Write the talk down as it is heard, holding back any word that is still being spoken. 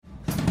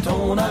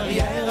Ton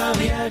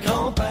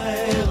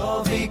arrière-arrière-grand-père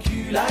a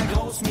vécu la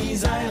grosse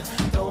misère.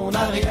 Ton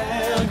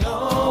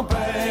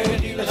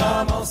arrière-grand-père, il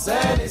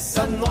ramassait les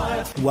sonnes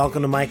noires.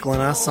 Welcome to Michael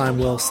and Us. I'm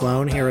Will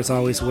Sloan, here as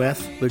always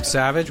with Luke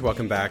Savage.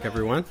 Welcome back,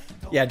 everyone.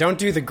 Yeah, don't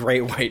do the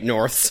Great White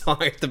North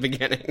song at the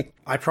beginning.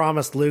 I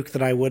promised Luke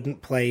that I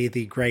wouldn't play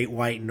the Great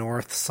White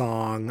North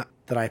song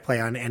that I play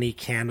on any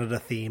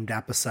Canada-themed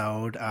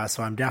episode,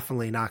 so I'm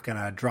definitely not going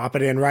to drop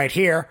it in right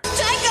here.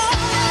 Take on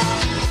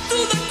to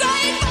the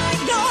Great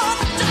White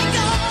North.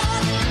 Take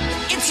on,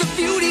 it's a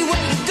beauty way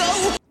to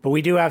go. But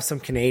we do have some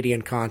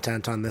Canadian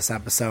content on this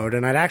episode,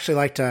 and I'd actually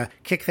like to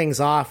kick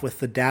things off with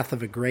the death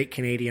of a great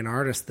Canadian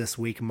artist this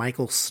week,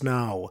 Michael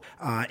Snow.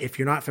 If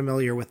you're not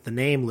familiar with the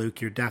name,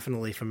 Luke, you're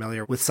definitely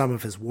familiar with some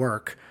of his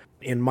work.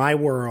 In my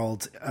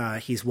world,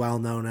 he's well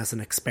known as an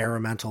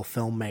experimental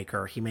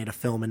filmmaker. He made a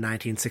film in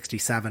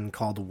 1967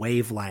 called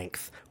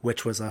Wavelength,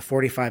 which was a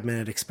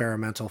 45-minute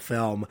experimental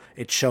film.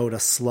 It showed a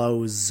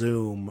slow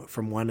zoom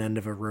from one end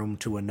of a room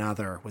to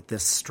another with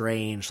this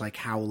strange,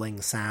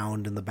 howling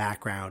sound in the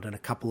background and a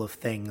couple of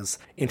things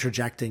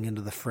interjecting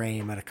into the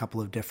frame at a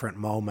couple of different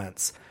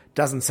moments.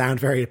 Doesn't sound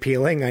very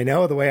appealing, I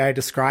know, the way I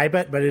describe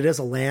it, but it is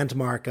a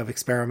landmark of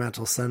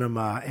experimental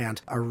cinema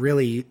and a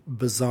really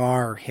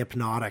bizarre,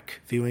 hypnotic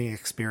viewing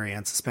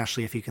experience,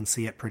 especially if you can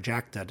see it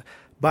projected.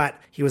 But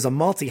he was a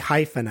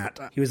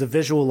multi-hyphenate. He was a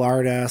visual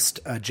artist,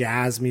 a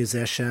jazz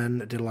musician,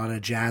 did a lot of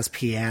jazz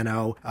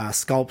piano,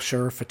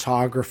 sculpture,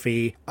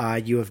 photography.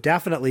 You have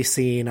definitely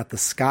seen at the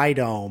Sky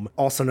Dome,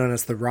 also known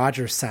as the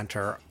Rogers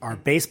Center, our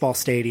baseball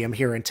stadium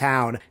here in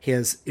town,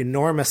 his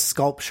enormous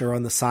sculpture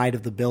on the side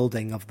of the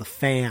building of the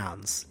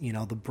fans,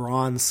 the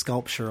bronze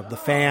sculpture of the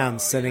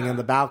fans sitting in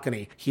the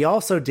balcony. He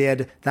also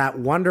did that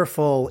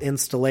wonderful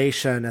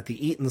installation at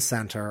the Eaton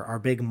Center, our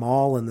big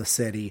mall in the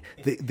city,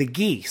 the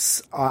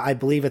geese. I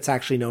believe it's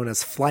actually known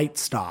as Flight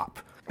Stop.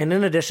 And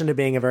in addition to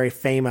being a very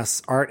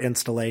famous art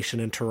installation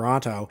in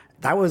Toronto,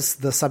 that was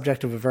the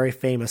subject of a very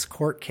famous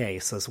court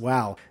case as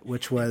well,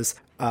 which was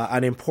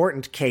an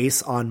important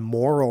case on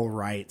moral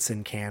rights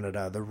in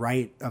Canada, the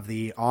right of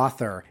the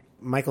author.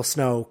 Michael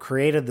Snow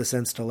created this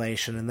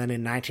installation, and then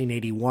in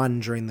 1981,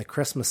 during the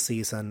Christmas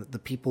season, the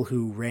people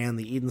who ran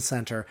the Eden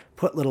Center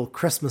put little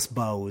Christmas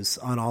bows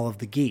on all of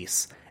the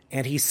geese.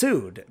 And he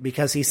sued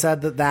because he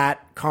said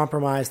that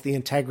compromised the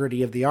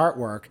integrity of the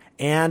artwork,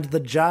 and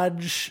the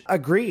judge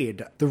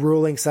agreed. The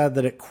ruling said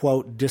that it,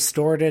 quote,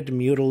 distorted,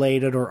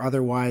 mutilated, or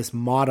otherwise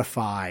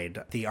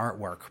modified the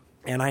artwork.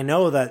 And I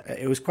know that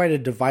it was quite a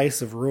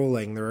divisive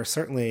ruling. There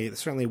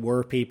certainly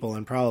were people,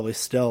 and probably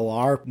still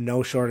are,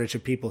 no shortage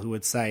of people who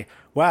would say,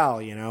 well,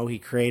 he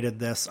created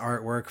this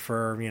artwork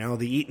for,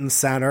 the Eaton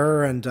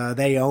Center, and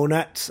they own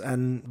it,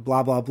 and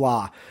blah, blah,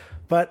 blah.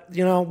 But,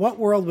 what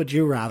world would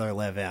you rather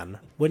live in?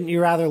 Wouldn't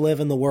you rather live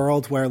in the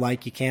world where,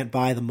 you can't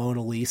buy the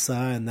Mona Lisa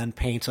and then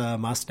paint a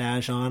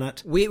mustache on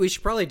it? We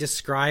should probably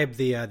describe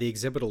the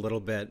exhibit a little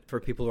bit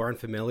for people who aren't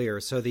familiar.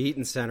 So the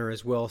Eaton Center,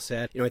 as Will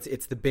said,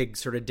 it's the big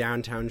sort of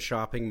downtown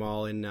shopping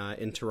mall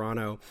in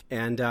Toronto.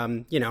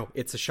 And,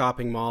 it's a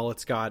shopping mall.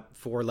 It's got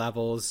 4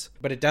 levels,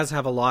 but it does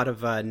have a lot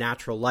of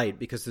natural light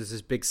because there's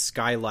this big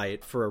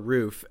skylight for a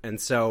roof.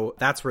 And so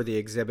that's where the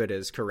exhibit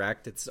is,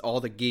 correct? It's all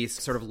the geese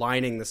sort of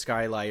lining the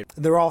skylight.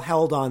 They're all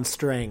held on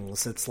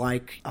strings. It's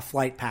like a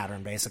flight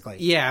pattern, basically.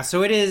 Yeah,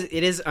 so it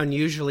is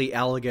unusually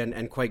elegant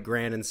and quite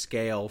grand in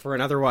scale for an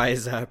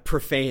otherwise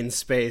profane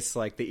space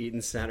like the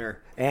Eaton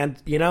Center. And,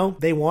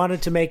 they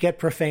wanted to make it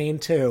profane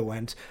too.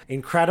 And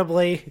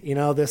incredibly,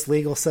 this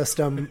legal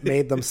system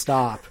made them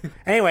stop.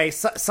 Anyway,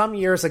 some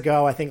years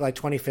ago, I think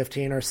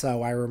 2015 or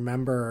so, I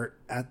remember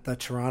at the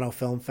Toronto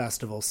Film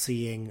Festival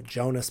seeing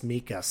Jonas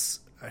Mekas,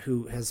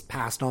 who has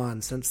passed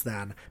on since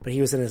then, but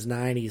he was in his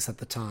 90s at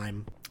the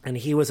time. And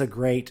he was a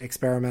great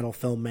experimental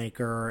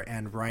filmmaker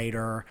and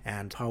writer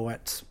and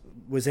poet,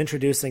 was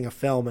introducing a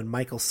film, and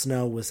Michael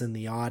Snow was in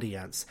the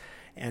audience.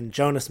 And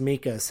Jonas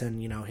Mekas, in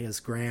his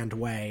grand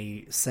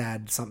way,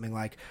 said something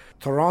like,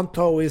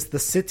 "Toronto is the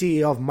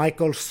city of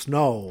Michael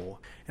Snow."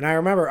 And I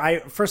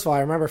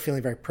remember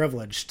feeling very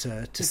privileged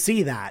to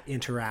see that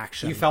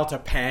interaction. You felt a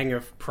pang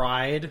of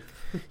pride?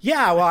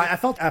 Yeah, well, I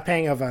felt a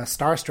pang of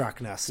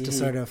starstruckness to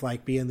sort of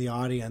be in the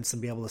audience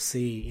and be able to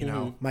see,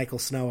 Michael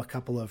Snow a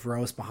couple of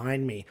rows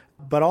behind me.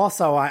 But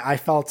also I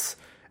felt,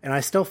 and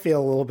I still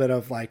feel a little bit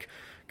of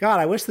God,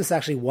 I wish this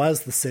actually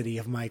was the city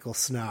of Michael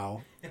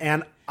Snow.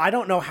 And I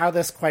don't know how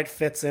this quite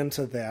fits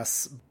into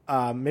this.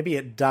 Maybe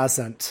it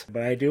doesn't,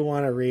 but I do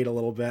want to read a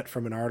little bit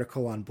from an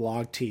article on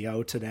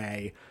BlogTO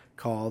today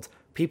called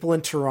 "People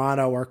in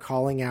Toronto Are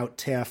Calling Out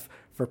TIFF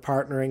for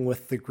Partnering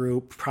with the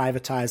Group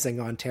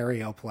Privatizing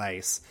Ontario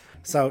Place."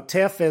 So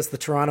TIFF is the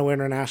Toronto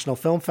International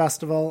Film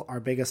Festival, our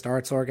biggest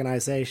arts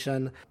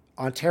organization.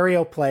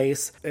 Ontario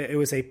Place, it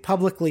was a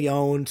publicly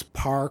owned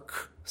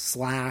park /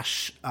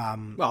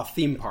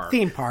 theme park.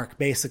 Theme park,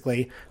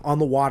 basically, on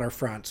the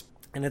waterfront.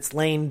 and it's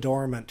lain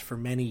dormant for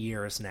many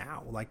years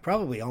now, like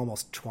probably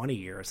almost 20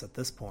 years at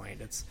this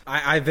point.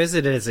 I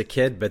visited as a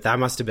kid, but that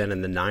must have been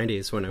in the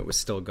 90s when it was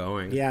still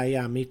going.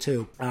 Yeah, me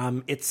too.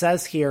 It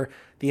says here,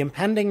 the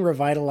impending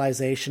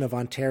revitalization of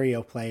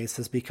Ontario Place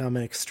has become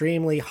an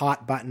extremely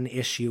hot-button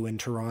issue in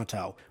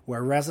Toronto,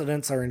 where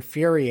residents are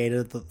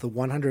infuriated that the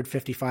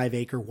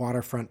 155-acre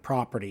waterfront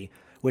property,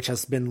 which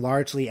has been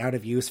largely out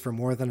of use for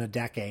more than a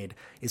decade,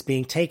 is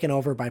being taken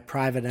over by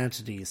private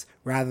entities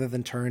rather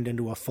than turned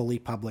into a fully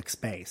public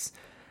space.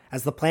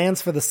 As the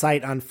plans for the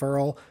site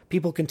unfurl,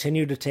 people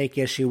continue to take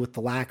issue with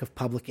the lack of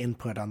public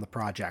input on the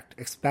project,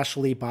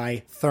 especially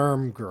by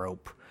Therm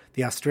Group,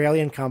 the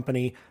Australian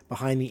company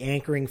behind the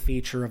anchoring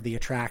feature of the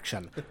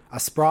attraction, a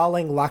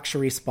sprawling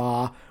luxury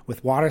spa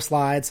with water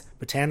slides,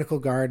 botanical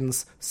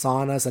gardens,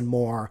 saunas, and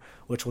more,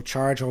 which will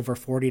charge over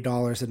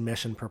 $40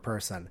 admission per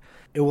person.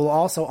 It will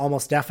also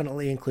almost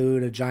definitely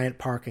include a giant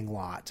parking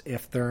lot,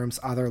 if Therm's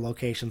other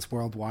locations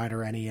worldwide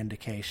are any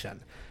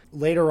indication.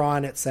 Later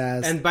on, it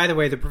says... And by the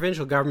way, the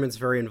provincial government's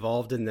very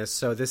involved in this,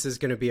 so this is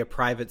going to be a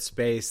private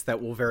space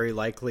that will very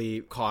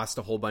likely cost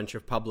a whole bunch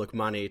of public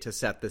money to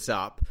set this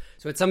up.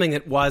 So it's something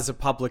that was a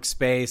public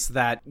space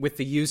that, with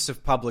the use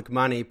of public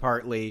money,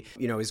 partly,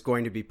 is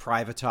going to be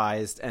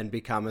privatized and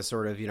become a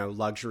sort of,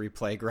 luxury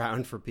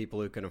playground for people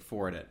who can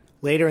afford it.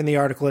 Later in the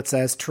article, it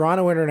says,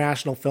 Toronto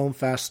International Film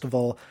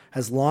Festival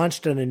has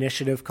launched an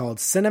initiative called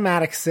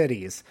Cinematic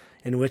Cities,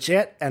 in which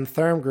it and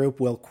Therm Group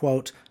will,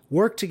 quote,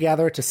 work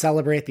together to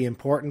celebrate the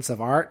importance of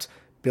art,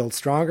 build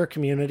stronger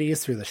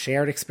communities through the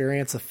shared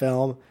experience of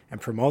film, and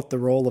promote the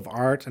role of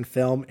art and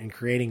film in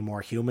creating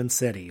more human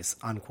cities,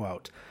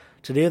 unquote.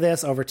 To do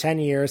this, over 10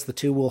 years, the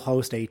two will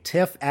host a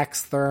TIFF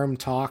X Therm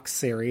Talks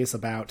series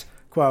about,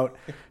 quote,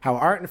 how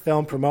art and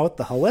film promote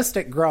the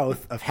holistic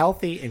growth of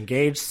healthy,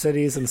 engaged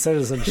cities and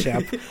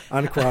citizenship,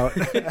 unquote.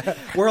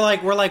 We're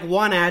like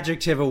one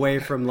adjective away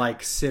from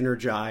like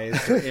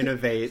synergize or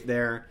innovate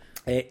there.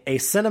 A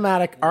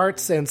cinematic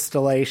arts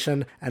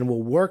installation, and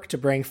will work to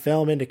bring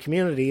film into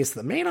communities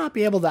that may not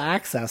be able to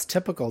access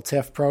typical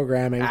TIFF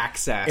programming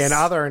in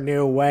other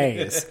new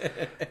ways.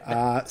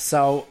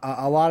 So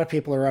a lot of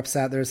people are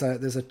upset. There's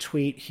a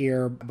tweet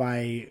here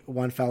by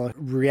one fellow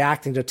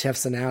reacting to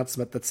TIFF's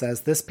announcement that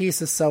says, this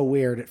piece is so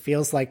weird. It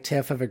feels like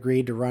TIFF have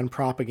agreed to run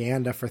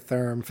propaganda for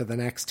Therm for the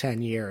next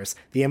 10 years.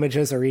 The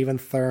images are even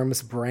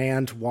Therm's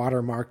brand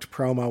watermarked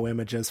promo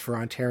images for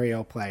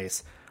Ontario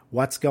Place.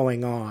 What's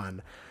going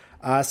on?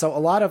 So a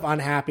lot of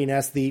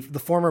unhappiness. The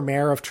former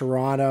mayor of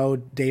Toronto,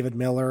 David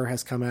Miller,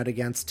 has come out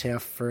against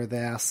TIFF for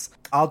this.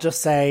 I'll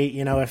just say,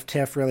 if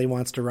TIFF really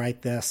wants to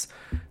write this,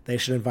 they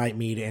should invite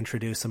me to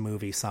introduce a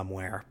movie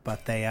somewhere.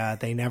 But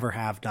they never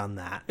have done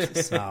that.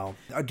 So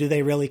do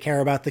they really care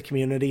about the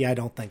community? I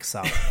don't think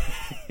so.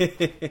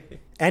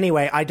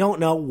 Anyway, I don't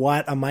know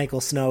what a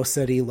Michael Snow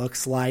city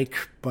looks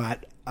like,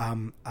 but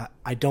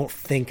I don't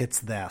think it's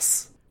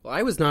this. Well,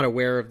 I was not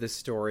aware of this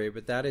story,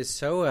 but that is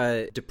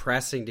so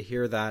depressing to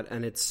hear that,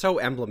 and it's so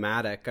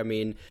emblematic. I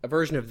mean, a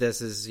version of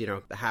this is,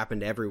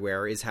 happened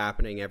everywhere, is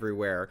happening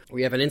everywhere.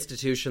 We have an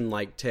institution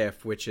like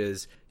TIFF, which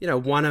is,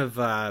 one of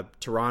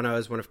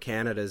Toronto's, one of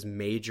Canada's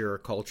major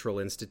cultural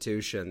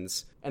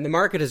institutions. And the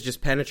market has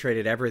just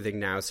penetrated everything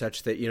now,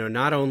 such that,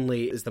 not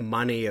only is the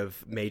money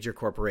of major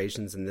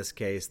corporations, in this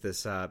case,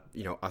 this,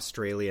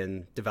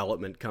 Australian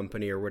development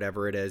company or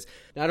whatever it is,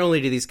 not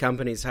only do these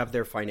companies have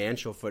their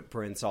financial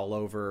footprints all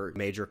over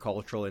major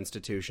cultural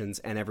institutions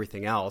and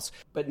everything else,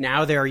 but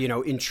now they're,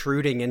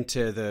 intruding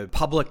into the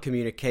public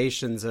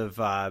communications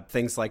of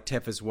things like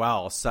TIFF as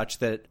well, such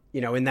that,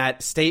 in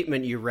that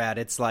statement you read,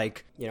 it's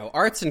like,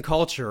 arts and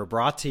culture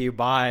brought to you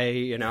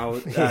by,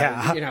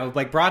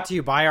 brought to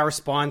you by our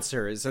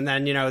sponsors. And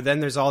then, then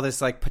there's all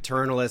this like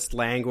paternalist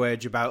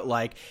language about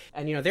like,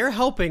 and, they're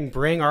helping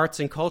bring arts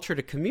and culture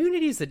to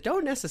communities that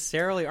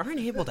aren't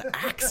able to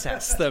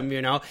access them,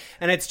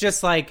 and it's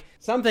just like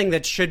something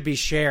that should be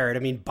shared. I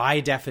mean, by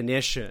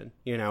definition,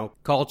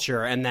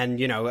 culture. And then,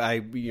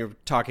 you're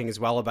talking as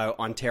well about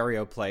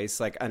Ontario Place,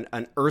 like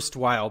an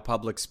erstwhile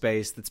public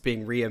space that's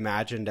being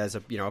reimagined as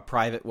a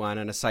private one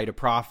and a site of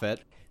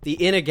profit. The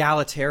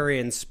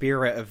inegalitarian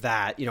spirit of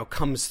that,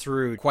 comes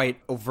through quite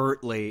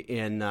overtly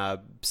in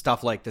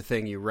stuff like the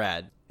thing you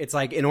read. It's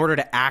like, in order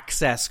to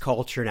access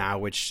culture now,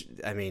 which,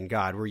 I mean,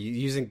 God, we're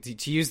using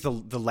to use the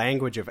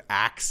language of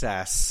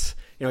access.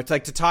 It's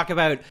like to talk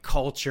about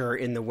culture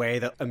in the way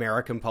that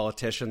American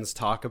politicians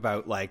talk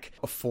about like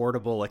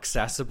affordable,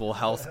 accessible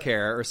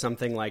healthcare or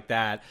something like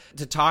that.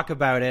 To talk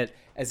about it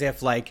as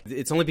if like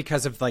it's only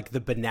because of like the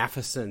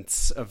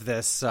beneficence of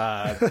this,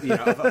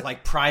 of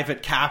like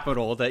private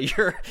capital that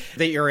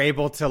you're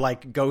able to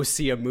like go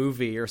see a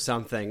movie or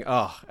something.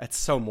 Oh, it's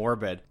so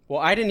morbid. Well,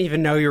 I didn't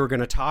even know you were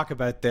going to talk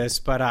about this,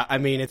 but I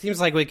mean, it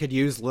seems like we could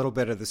use a little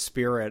bit of the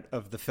spirit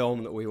of the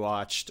film that we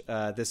watched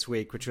this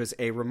week, which was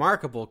a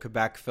remarkable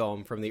Quebec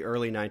film from the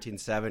early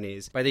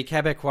 1970s by the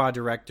Quebecois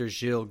director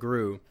Gilles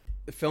Groux.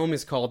 The film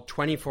is called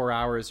 24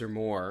 Hours or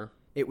More.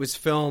 It was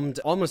filmed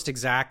almost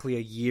exactly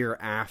a year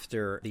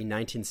after the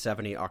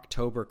 1970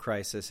 October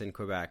crisis in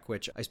Quebec,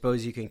 which I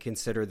suppose you can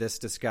consider this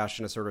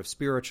discussion a sort of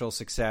spiritual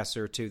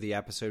successor to the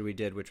episode we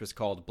did, which was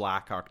called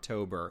Black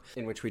October,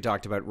 in which we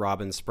talked about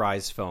Robin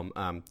Spry's film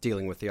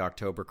dealing with the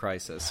October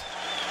crisis.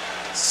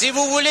 Si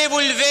vous voulez vous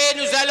lever,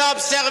 nous allons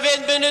observer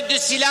une minute de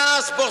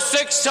silence pour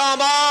ceux qui sont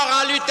morts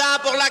en luttant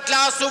pour la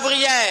classe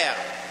ouvrière.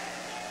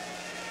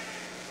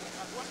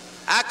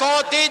 À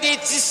compter des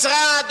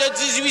tisserands de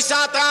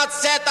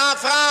 1837 en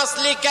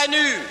France, les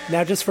canuts.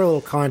 Now, just for a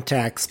little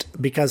context,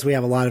 because we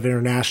have a lot of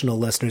international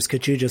listeners,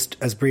 could you just,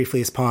 as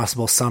briefly as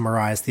possible,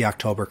 summarize the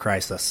October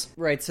crisis?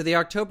 Right, so the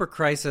October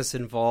crisis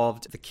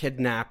involved the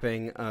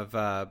kidnapping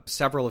of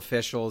several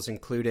officials,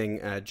 including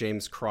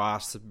James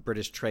Cross, the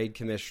British Trade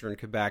Commissioner in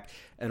Quebec,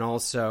 and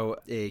also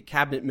a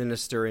cabinet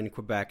minister in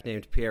Quebec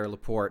named Pierre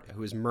Laporte,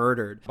 who was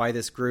murdered by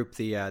this group,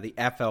 the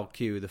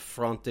FLQ, the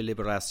Front de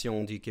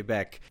Libération du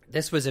Québec.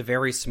 This was a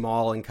very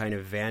small and kind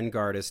of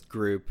vanguardist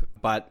group,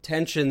 but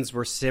tensions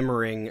were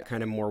simmering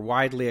kind of more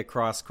widely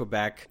across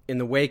Quebec in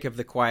the wake of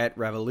the Quiet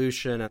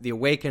Revolution, the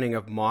awakening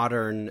of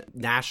modern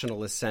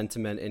nationalist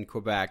sentiment in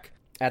Quebec.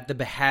 At the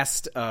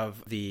behest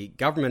of the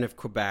government of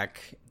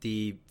Quebec,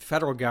 the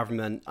federal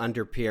government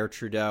under Pierre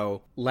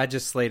Trudeau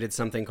legislated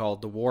something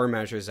called the War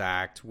Measures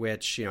Act,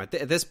 which, you know,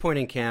 at this point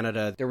in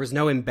Canada, there was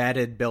no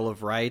embedded Bill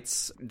of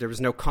Rights. There was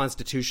no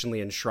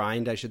constitutionally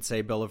enshrined, I should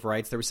say, Bill of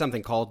Rights. There was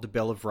something called the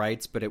Bill of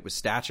Rights, but it was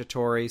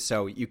statutory.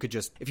 So you could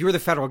just, if you were the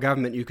federal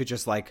government, you could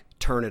just like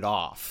turn it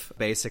off,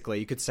 basically.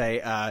 You could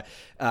say,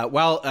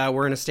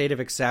 we're in a state of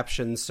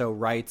exception, so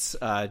rights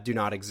do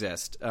not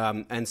exist.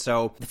 And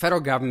so the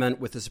federal government,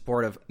 with the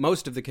support of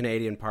most of the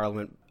Canadian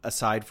Parliament,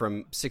 aside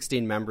from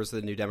 16 members of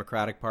the New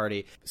Democratic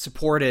Party,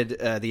 supported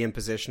the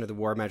imposition of the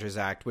War Measures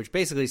Act, which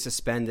basically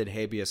suspended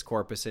habeas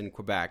corpus in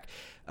Quebec.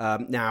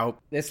 Now,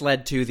 this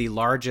led to the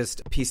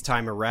largest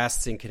peacetime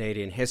arrests in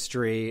Canadian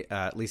history,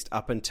 at least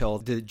up until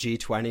the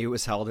G20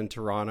 was held in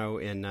Toronto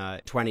in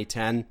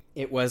 2010.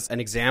 It was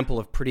an example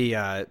of pretty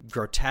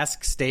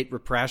grotesque state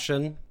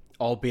repression,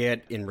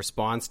 albeit in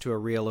response to a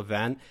real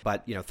event.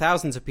 But, you know,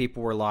 thousands of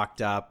people were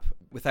locked up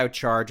without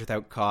charge,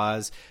 without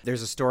cause.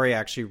 There's a story I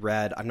actually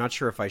read. I'm not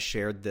sure if I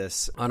shared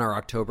this on our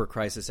October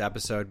Crisis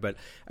episode, but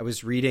I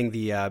was reading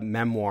the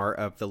memoir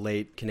of the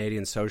late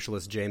Canadian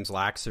socialist James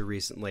Laxer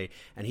recently,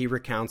 and he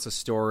recounts a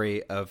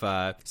story of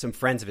some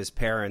friends of his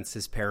parents.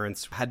 His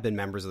parents had been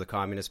members of the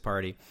Communist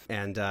Party,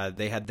 and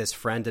they had this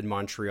friend in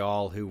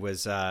Montreal who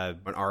was an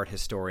art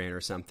historian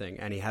or something,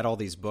 and he had all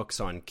these books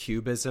on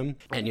Cubism.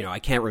 And, you know, I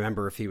can't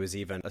remember if he was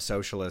even a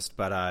socialist,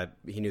 but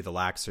he knew the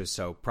Laxers,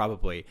 so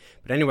probably.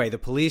 But anyway, the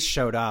police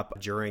showed up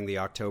during the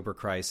October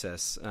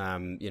crisis,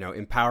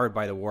 empowered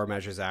by the War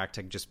Measures Act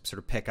to just sort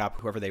of pick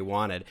up whoever they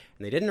wanted.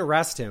 And they didn't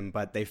arrest him,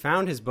 but they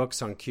found his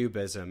books on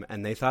Cubism,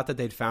 and they thought that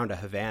they'd found a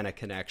Havana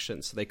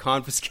connection. So they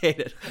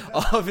confiscated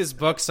all of his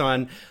books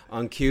on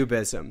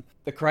Cubism.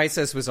 The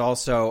crisis was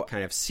also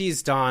kind of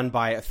seized on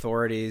by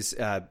authorities,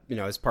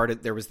 as part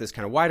of, there was this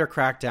kind of wider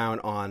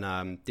crackdown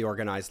on the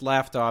organized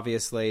left,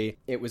 obviously.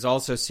 It was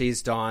also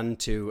seized on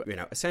to,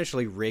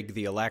 essentially rig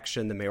the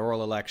election, the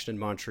mayoral election in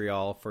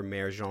Montreal for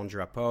Mayor Jean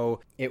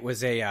Drapeau. It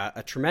was a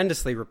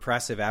tremendously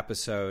repressive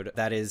episode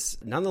that is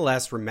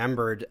nonetheless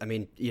remembered. I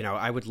mean,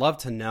 I would love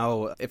to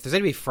know, if there's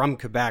anybody from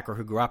Quebec or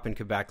who grew up in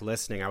Quebec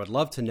listening, I would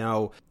love to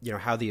know,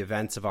 how the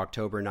events of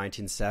October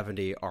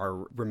 1970 are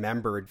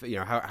remembered,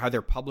 how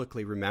they're publicly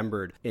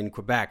remembered in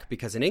Quebec,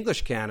 because in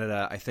English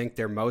Canada, I think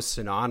they're most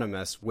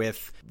synonymous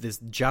with this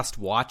just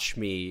watch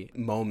me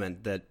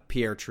moment that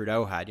Pierre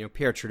Trudeau had.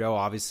 Pierre Trudeau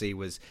obviously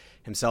was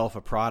himself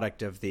a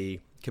product of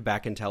the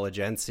Quebec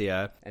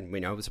intelligentsia, and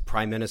was a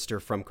prime minister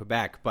from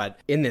Quebec. But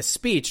in this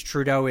speech,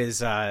 Trudeau is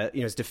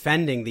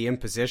defending the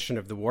imposition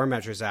of the War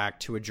Measures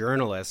Act to a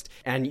journalist,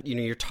 and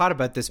you're taught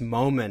about this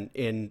moment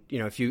in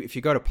if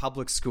you go to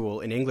public school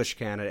in English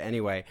Canada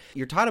anyway,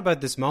 you're taught about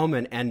this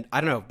moment, and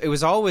I don't know, it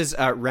was always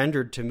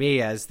rendered to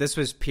me as this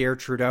was Pierre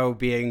Trudeau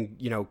being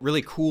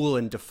really cool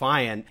and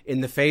defiant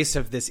in the face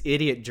of this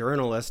idiot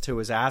journalist who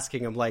was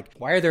asking him, like,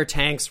 why are there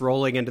tanks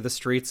rolling into the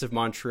streets of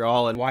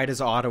Montreal, and why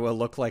does Ottawa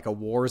look like a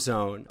war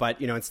zone?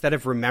 But, instead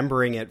of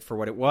remembering it for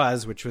what it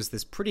was, which was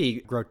this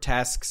pretty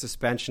grotesque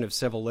suspension of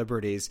civil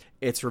liberties,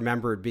 it's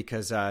remembered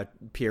because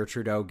Pierre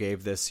Trudeau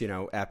gave this,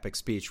 epic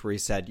speech where he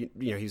said,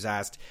 he was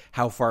asked,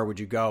 how far would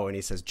you go? And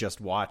he says, just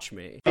watch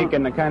me.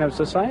 In the kind of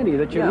society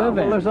that you live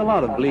in. Well, there's a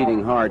lot of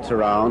bleeding hearts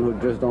around who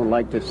just don't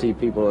like to see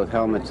people with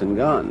helmets and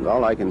guns.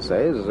 All I can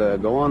say is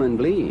go on and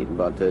bleed,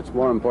 but it's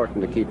more important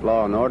to keep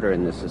law and order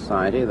in this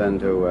society than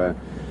to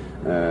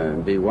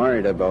be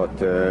worried about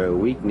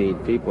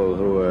weak-kneed people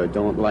who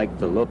don't like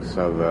the looks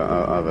of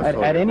a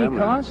at any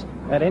cost?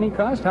 At any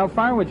cost? How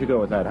far would you go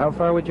with that? How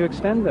far would you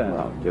extend that?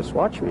 Well, just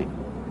watch me.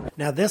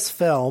 Now, this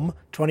film,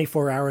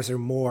 24 Hours or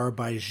More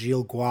by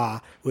Gilles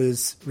Goix,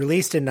 was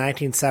released in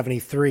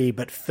 1973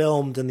 but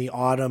filmed in the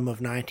autumn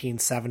of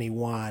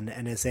 1971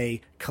 and is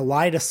a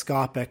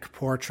kaleidoscopic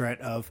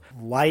portrait of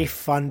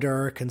life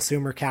under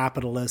consumer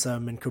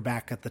capitalism in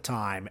Quebec at the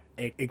time.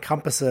 It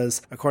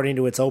encompasses, according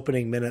to its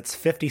opening minutes,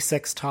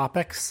 56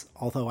 topics,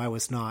 although I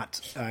was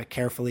not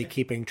carefully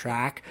keeping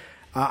track.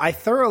 I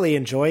thoroughly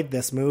enjoyed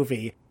this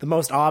movie. The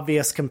most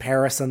obvious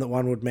comparison that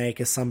one would make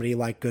is somebody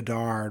like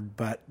Godard,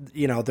 but,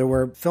 you know, there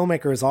were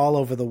filmmakers all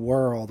over the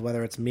world,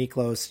 whether it's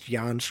Miklos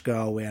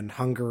Janško in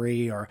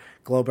Hungary or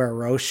Glauber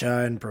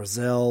Rocha in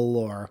Brazil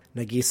or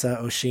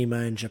Nagisa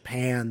Oshima in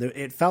Japan.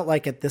 It felt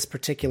like at this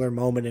particular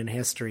moment in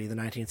history, the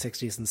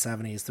 1960s and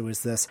 70s, there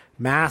was this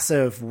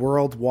massive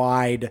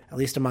worldwide, at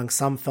least among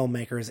some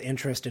filmmakers,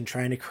 interest in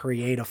trying to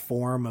create a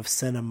form of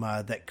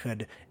cinema that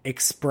could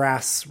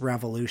express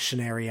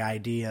revolutionary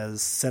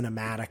ideas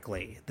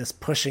cinematically. This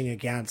pushing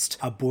against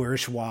a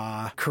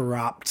bourgeois,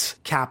 corrupt,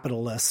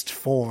 capitalist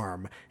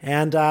form.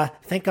 And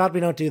thank God we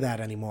don't do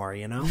that anymore,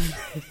 you know?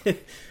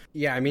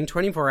 Yeah, I mean,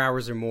 24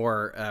 Hours or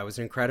More was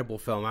an incredible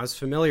film. I was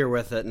familiar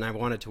with it, and I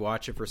wanted to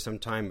watch it for some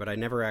time, but I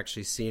never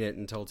actually seen it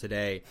until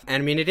today.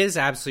 And I mean, it is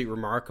absolutely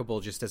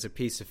remarkable just as a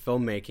piece of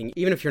filmmaking,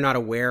 even if you're not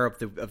aware of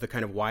the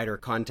kind of wider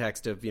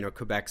context of, you know,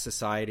 Quebec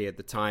society at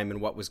the time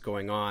and what was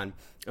going on.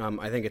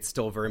 I think it's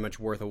still very much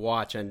worth a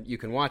watch, and you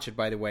can watch it,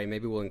 by the way.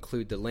 Maybe we'll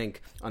include the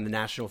link on the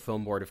National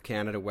Film Board of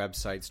Canada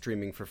website,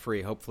 streaming for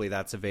free. Hopefully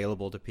that's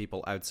available to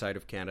people outside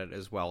of Canada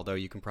as well, though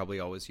you can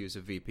probably always use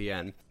a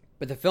VPN.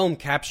 But the film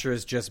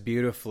captures just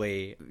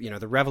beautifully, you know,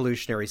 the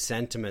revolutionary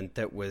sentiment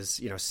that was,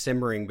 you know,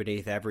 simmering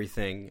beneath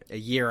everything a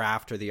year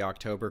after the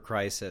October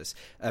crisis.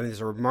 I mean, there's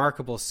a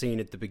remarkable scene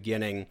at the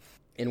beginning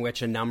in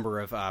which a number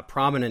of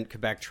prominent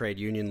Quebec trade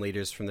union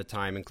leaders from the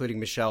time, including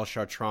Michel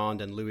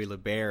Chartrand and Louis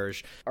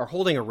Leberge, are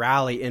holding a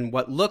rally in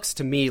what looks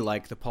to me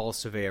like the Paul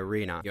Sauvé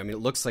Arena. I mean, it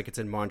looks like it's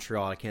in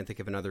Montreal. I can't think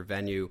of another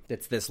venue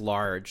that's this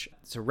large.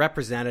 So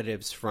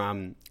representatives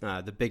from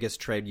the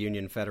biggest trade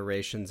union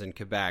federations in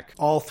Quebec.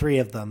 All three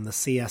of them, the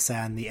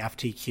CSN, the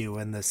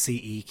FTQ, and the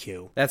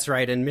CEQ. That's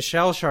right. And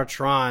Michel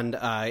Chartrand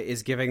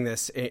is giving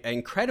this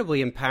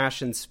incredibly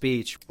impassioned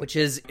speech, which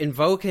is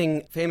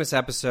invoking famous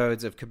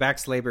episodes of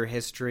Quebec's labor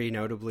history,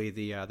 notably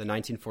the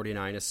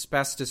 1949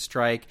 asbestos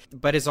strike,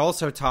 but is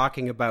also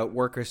talking about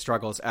worker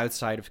struggles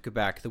outside of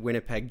Quebec, the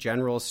Winnipeg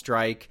General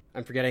Strike.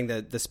 I'm forgetting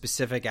the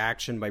specific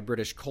action by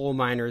British coal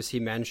miners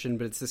he mentioned,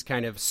 but it's this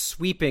kind of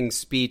sweeping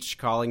speech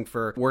calling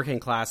for working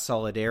class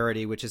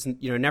solidarity, which is,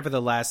 you know,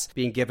 nevertheless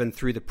being given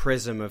through the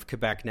prism of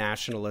Quebec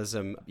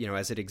nationalism, you know,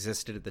 as it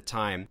existed at the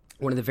time.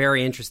 One of the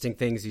very interesting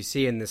things you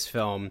see in this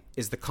film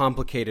is the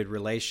complicated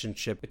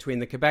relationship between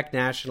the Quebec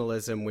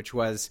nationalism, which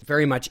was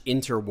very much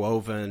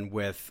interwoven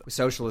with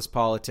socialist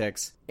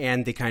politics,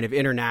 and the kind of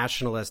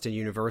internationalist and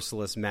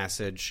universalist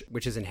message,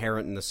 which is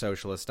inherent in the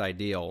socialist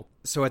ideal.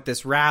 So at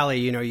this rally,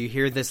 you know, you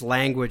hear this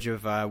language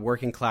of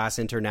working class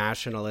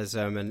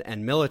internationalism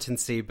and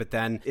militancy, but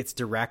then it's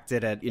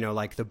directed at, you know,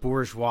 like the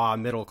bourgeois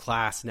middle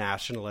class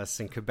nationalists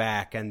in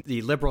Quebec and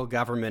the liberal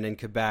government in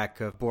Quebec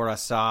of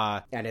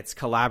Bourassa and its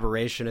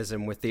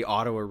collaborationism with the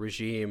Ottawa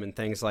regime and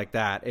things like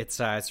that.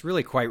 It's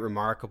really quite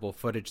remarkable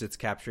footage that's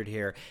captured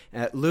here.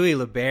 Louis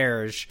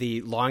Leberge,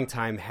 the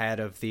longtime head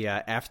of the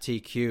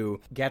FTQ,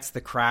 gets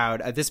the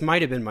crowd. This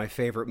might have been my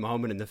favorite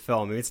moment in the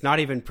film. I mean, it's not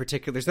even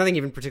particular. There's nothing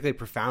even particularly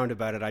profound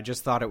about it. I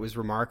just thought it was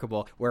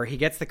remarkable, where he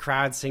gets the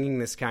crowd singing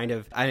this kind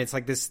of, and it's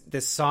like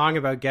this song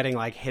about getting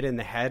like hit in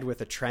the head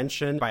with a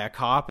truncheon by a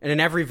cop. And in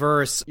every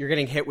verse, you're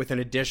getting hit with an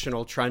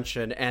additional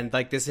truncheon. And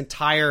like this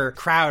entire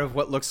crowd of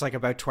what looks like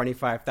about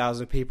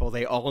 25,000 people,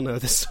 they all know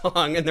the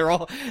song, and they're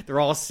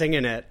all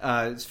singing it.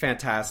 It's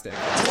fantastic.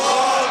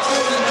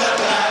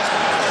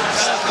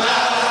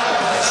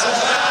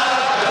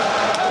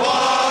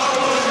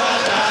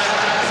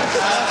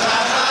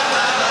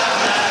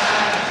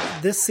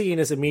 This scene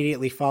is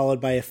immediately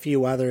followed by a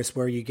few others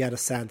where you get a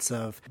sense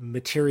of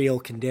material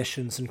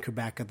conditions in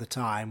Quebec at the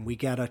time. We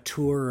get a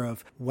tour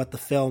of what the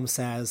film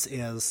says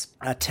is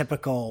a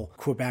typical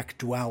Quebec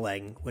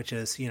dwelling, which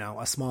is, you know,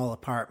 a small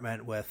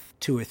apartment with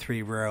 2 or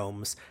 3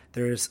 rooms.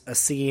 There's a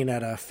scene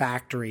at a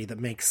factory that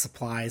makes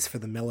supplies for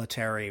the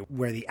military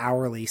where the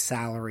hourly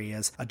salary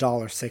is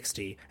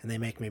 $1.60 and they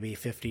make maybe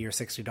 $50 or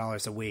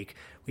 $60 a week.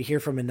 We hear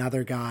from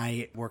another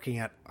guy working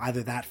at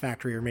either that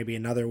factory or maybe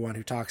another one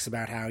who talks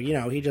about how, you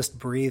know, he just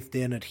breathed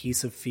in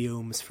adhesive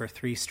fumes for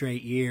 3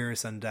 straight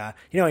years and,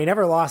 you know, he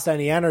never lost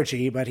any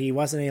energy, but he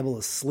wasn't able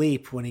to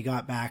sleep when he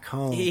got back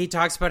home. He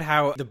talks about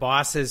how the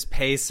bosses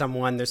pay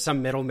someone, there's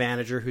some middle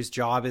manager whose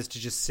job is to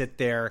just sit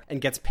there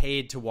and gets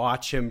paid to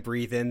watch him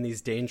breathe in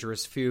these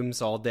dangerous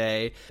fumes all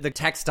day. The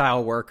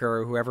textile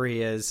worker, whoever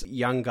he is,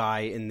 young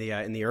guy in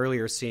the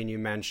earlier scene you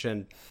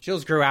mentioned,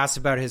 Gilles Goix asks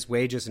about his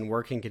wages and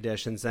working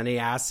conditions, then he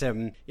asks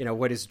him, you know,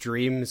 what his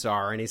dreams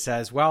are, and he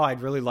says, well,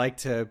 I'd really like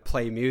to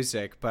play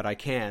music, but I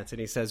can't. And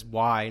he says,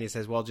 why? And he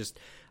says, well, just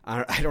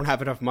I don't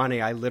have enough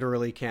money. I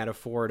literally can't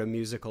afford a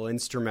musical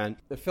instrument.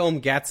 The film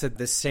gets at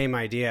this same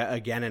idea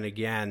again and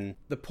again.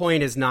 The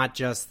point is not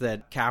just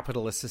that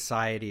capitalist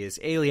society is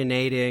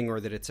alienating or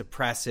that it's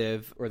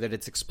oppressive or that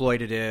it's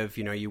exploitative.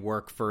 You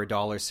work for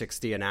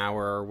 $1.60 an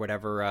hour or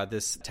whatever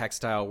this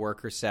textile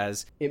worker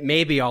says. It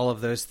may be all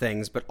of those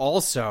things, but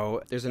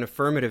also there's an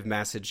affirmative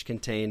message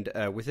contained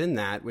within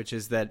that, which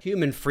is that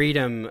human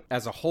freedom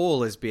as a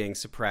whole is being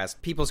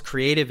suppressed. People's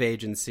creative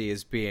agency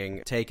is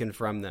being taken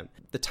from them.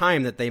 The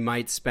time that they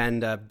might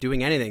spend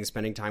doing anything,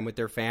 spending time with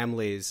their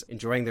families,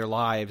 enjoying their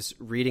lives,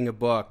 reading a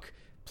book,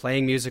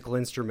 playing musical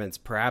instruments,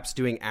 perhaps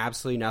doing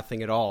absolutely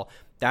nothing at all,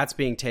 that's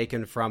being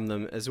taken from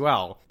them as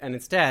well. And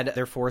instead,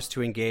 they're forced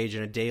to engage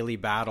in a daily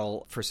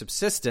battle for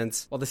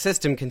subsistence, while the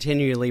system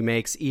continually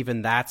makes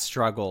even that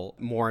struggle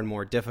more and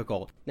more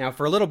difficult. Now,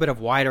 for a little bit of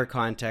wider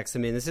context,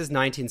 this is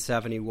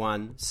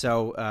 1971,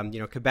 so,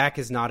 Quebec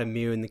is not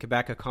immune. The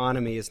Quebec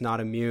economy is not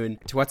immune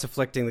to what's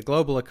afflicting the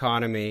global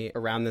economy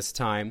around this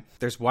time.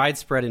 There's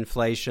widespread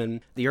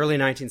inflation. The early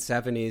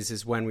 1970s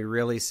is when we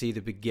really see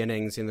the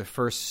beginnings and the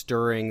first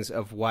stirrings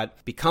of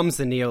what becomes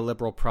the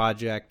neoliberal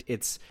project.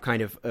 It's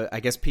kind of,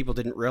 people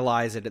didn't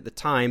realize it at the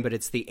time, but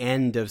it's the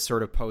end of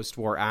sort of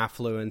post-war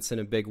affluence in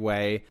a big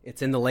way.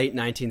 It's in the late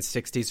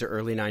 1960s or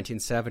early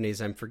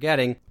 1970s, I'm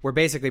forgetting, where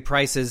basically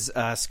prices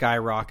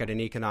skyrocket and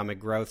economic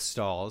growth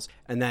stalls.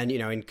 And then,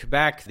 in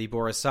Quebec, the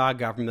Bourassa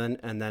government,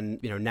 and then,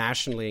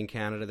 nationally in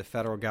Canada, the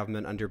federal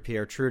government under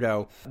Pierre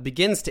Trudeau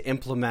begins to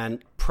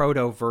implement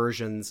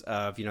proto-versions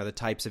of, the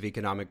types of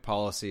economic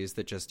policies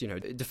that just,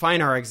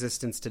 define our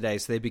existence today.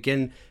 So they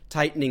begin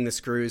tightening the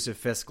screws of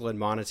fiscal and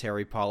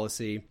monetary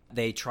policy.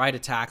 They try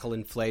to tackle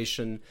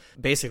inflation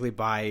basically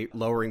by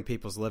lowering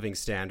people's living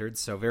standards.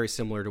 So very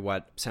similar to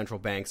what central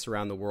banks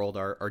around the world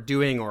are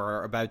doing or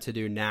are about to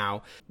do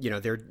now.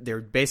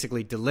 They're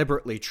basically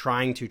deliberately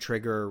trying to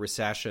trigger a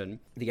recession.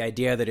 The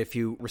idea that if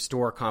you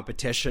restore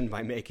competition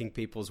by making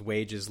people's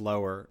wages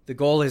lower, the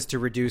goal is to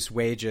reduce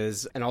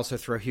wages and also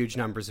throw huge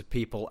numbers of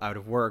people out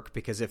of work,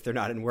 because if they're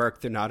not in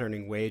work, they're not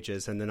earning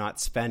wages and they're not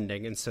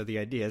spending. And so the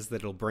idea is that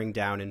it'll bring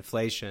down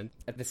inflation.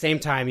 At the same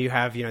time, you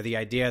have, the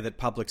idea that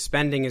public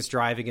spending is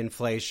driving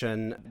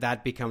inflation.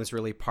 That becomes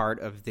really part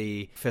of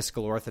the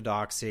fiscal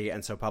orthodoxy.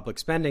 And so public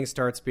spending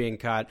starts being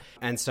cut.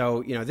 And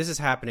so, this is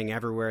happening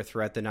everywhere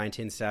throughout the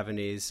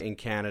 1970s in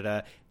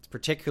Canada. It's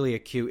particularly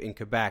acute in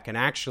Quebec. And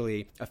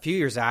actually, a few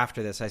years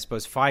after this, I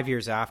suppose 5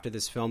 years after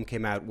this film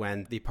came out,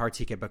 when the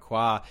Parti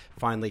Québécois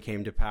finally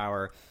came to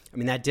power,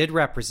 that did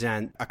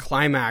represent a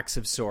climax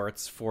of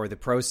sorts for the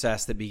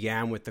process that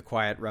began with the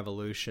Quiet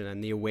Revolution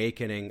and the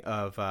awakening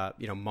of,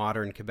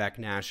 modern Quebec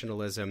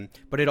nationalism.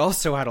 But it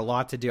also had a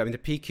lot to do. The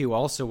PQ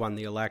also won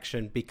the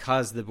election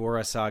because the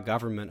Bourassa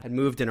government had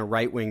moved in a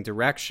right-wing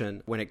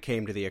direction when it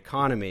came to the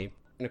economy.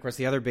 And of course,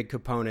 the other big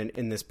component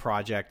in this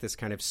project, this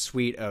kind of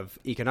suite of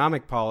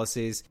economic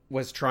policies,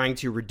 was trying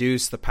to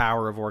reduce the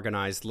power of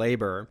organized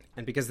labor.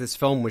 And because this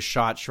film was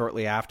shot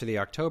shortly after the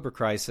October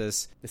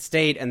crisis, the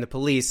state and the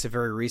police have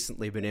very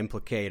recently been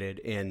implicated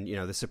in,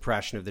 the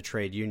suppression of the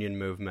trade union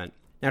movement.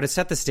 Now, to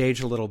set the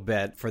stage a little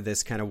bit for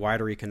this kind of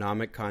wider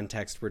economic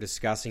context we're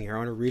discussing here, I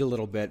want to read a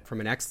little bit from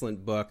an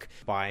excellent book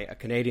by a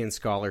Canadian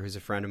scholar who's a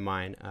friend of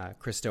mine,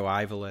 Christo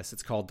Aivalis.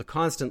 It's called The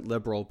Constant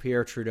Liberal,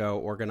 Pierre Trudeau,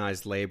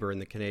 Organized Labor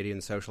and the Canadian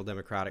Social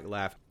Democratic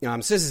Left. So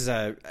this is,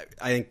 I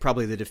think,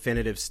 probably the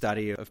definitive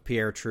study of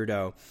Pierre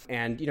Trudeau.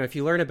 And, if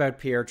you learn about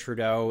Pierre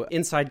Trudeau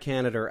inside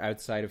Canada or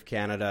outside of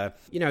Canada,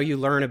 you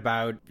learn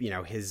about,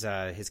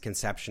 his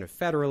conception of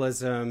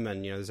federalism.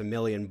 And, there's a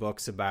million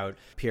books about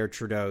Pierre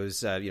Trudeau's,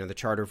 the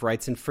Charter of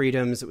Rights and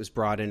Freedoms that was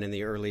brought in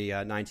the early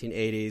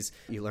 1980s.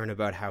 You learn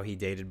about how he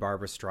dated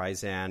Barbara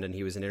Streisand and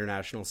he was an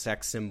international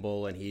sex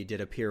symbol and he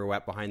did a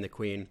pirouette behind the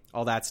Queen,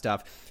 all that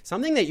stuff.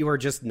 Something that you were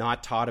just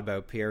not taught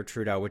about Pierre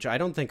Trudeau, which I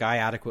don't think I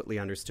adequately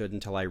understood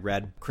until I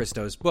read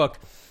Christo's book,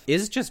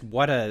 is just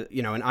what an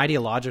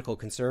ideological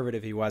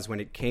conservative he was when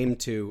it came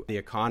to the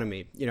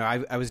economy.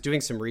 I was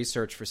doing some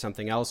research for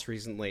something else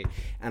recently,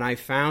 and I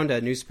found a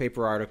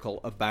newspaper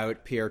article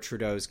about Pierre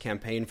Trudeau's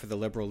campaign for the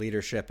Liberal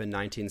leadership in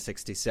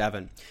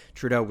 1967.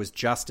 Trudeau was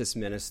Justice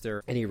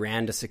Minister, and he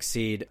ran to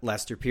succeed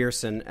Lester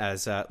Pearson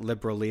as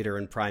Liberal leader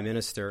and Prime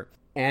Minister.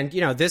 And,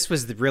 this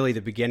was really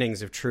the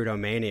beginnings of Trudeau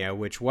mania,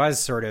 which was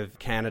sort of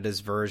Canada's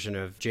version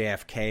of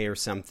JFK or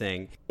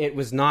something. It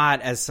was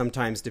not, as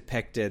sometimes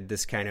depicted,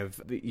 this kind of,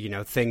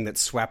 thing that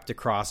swept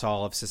across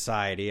all of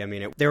society.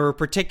 There were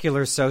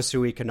particular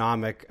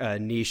socioeconomic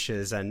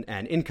niches and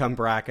income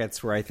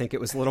brackets where I think it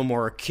was a little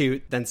more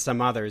acute than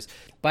some others.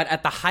 But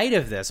at the height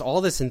of this, all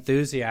this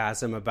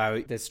enthusiasm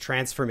about this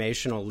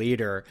transformational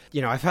leader,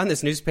 I found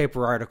this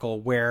newspaper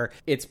article where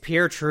it's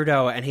Pierre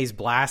Trudeau and he's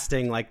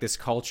blasting like this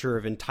culture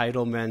of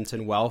entitlement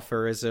and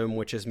welfarism,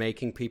 which is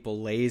making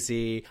people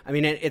lazy.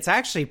 It's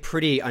actually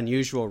pretty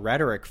unusual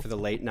rhetoric for the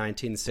late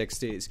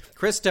 1960s.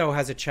 Christo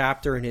has a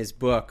chapter in his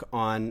book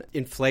on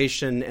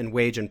inflation and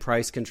wage and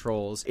price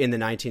controls in the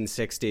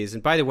 1960s.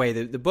 And by the way,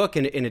 the book,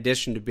 in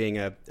addition to being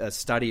a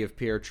study of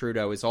Pierre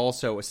Trudeau, is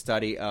also a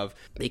study of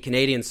the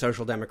Canadian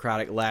Social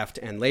democratic left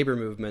and labor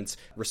movement's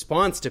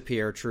response to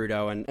Pierre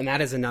Trudeau. And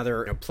that is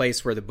another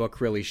place where the book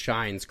really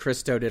shines.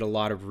 Christo did a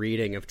lot of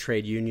reading of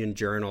trade union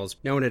journals.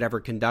 No one had ever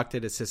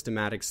conducted a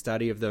systematic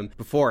study of them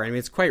before. I mean,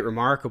 it's quite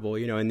remarkable.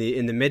 In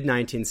the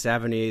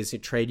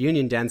mid-1970s, trade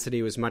union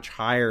density was much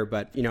higher,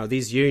 but,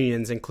 these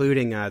unions,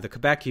 including the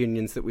Quebec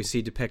unions that we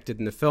see depicted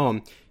in the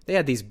film, they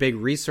had these big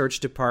research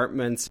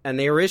departments, and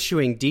they were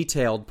issuing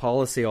detailed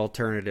policy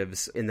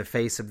alternatives in the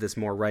face of this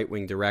more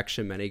right-wing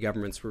direction many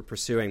governments were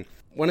pursuing.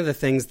 One of the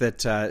things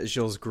that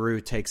Gilles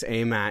Groux takes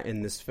aim at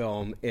in this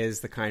film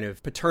is the kind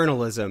of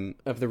paternalism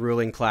of the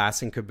ruling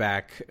class in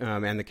Quebec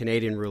and the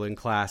Canadian ruling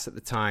class at the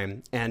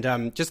time.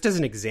 And just as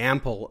an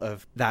example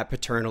of that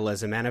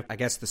paternalism and, I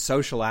guess, the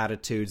social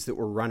attitudes that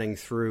were running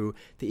through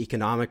the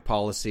economic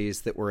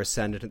policies that were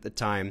ascendant at the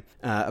time,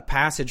 a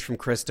passage from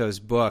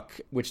Christo's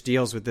book, which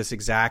deals with this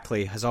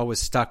exactly, has always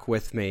stuck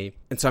with me.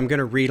 And so I'm going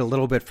to read a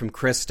little bit from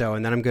Christo,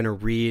 and then I'm going to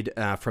read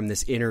from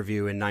this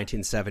interview in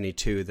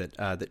 1972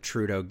 that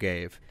Trudeau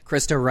gave.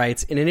 Christo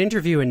writes, in an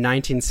interview in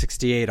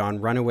 1968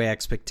 on Runaway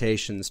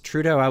Expectations,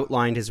 Trudeau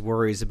outlined his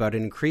worries about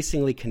an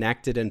increasingly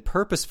connected and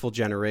purposeful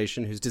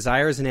generation whose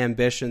desires and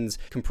ambitions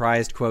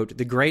comprised, quote,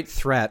 the great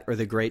threat or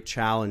the great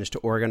challenge to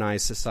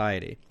organized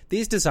society.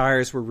 These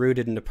desires were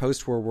rooted in a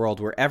post-war world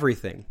where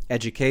everything,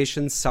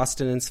 education,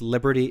 sustenance,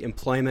 liberty,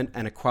 employment,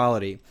 and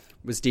equality,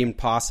 was deemed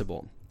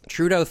possible.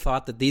 Trudeau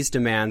thought that these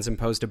demands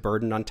imposed a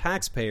burden on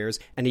taxpayers,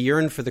 and he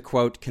yearned for the,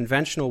 quote,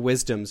 conventional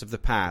wisdoms of the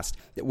past,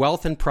 that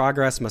wealth and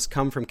progress must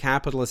come from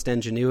capitalist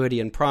ingenuity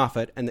and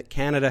profit, and that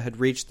Canada had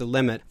reached the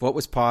limit of what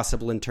was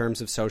possible in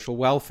terms of social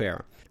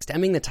welfare.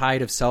 Stemming the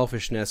tide of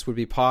selfishness would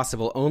be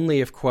possible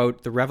only if,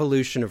 quote, the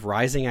revolution of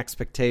rising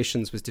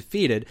expectations was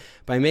defeated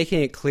by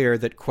making it clear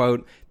that,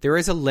 quote, there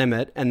is a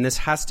limit, and this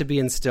has to be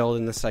instilled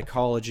in the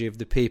psychology of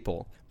the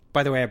people.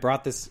 By the way, I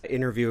brought this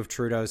interview of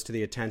Trudeau's to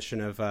the attention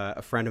of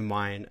a friend of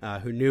mine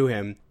who knew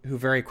him, who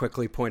very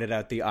quickly pointed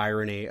out the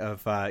irony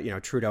of,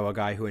 Trudeau, a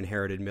guy who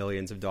inherited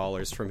millions of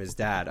dollars from his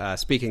dad,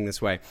 speaking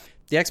this way.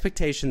 The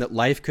expectation that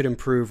life could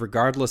improve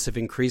regardless of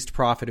increased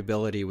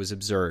profitability was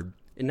absurd.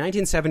 In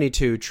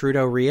 1972,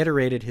 Trudeau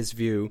reiterated his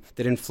view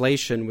that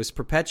inflation was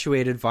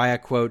perpetuated via,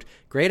 quote,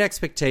 great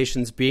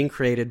expectations being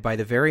created by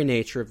the very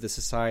nature of the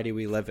society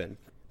we live in.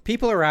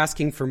 People are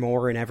asking for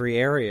more in every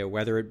area,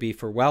 whether it be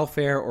for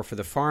welfare or for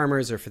the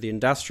farmers or for the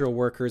industrial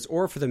workers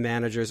or for the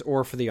managers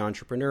or for the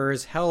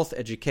entrepreneurs, health,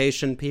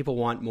 education, people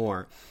want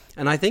more.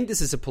 And I think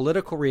this is a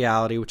political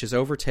reality which has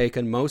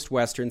overtaken most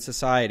Western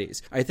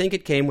societies. I think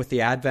it came with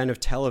the advent of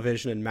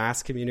television and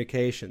mass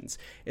communications.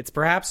 It's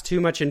perhaps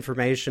too much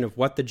information of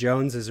what the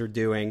Joneses are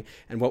doing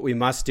and what we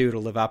must do to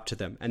live up to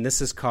them. And this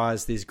has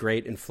caused these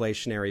great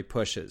inflationary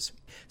pushes.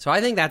 So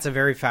I think that's a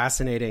very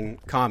fascinating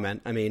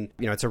comment. I mean,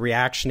 it's a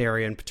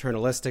reactionary and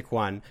paternalistic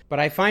one, but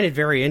I find it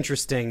very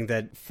interesting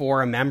that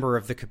for a member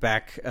of the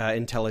Quebec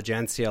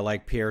intelligentsia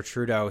like Pierre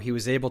Trudeau, he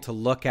was able to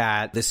look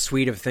at this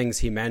suite of things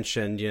he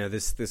mentioned,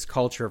 this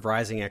culture of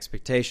rising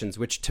expectations,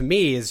 which to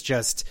me is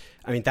just,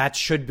 that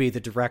should be the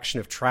direction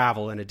of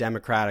travel in a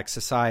democratic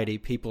society.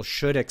 People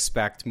should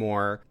expect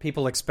more.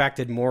 People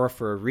expected more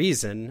for a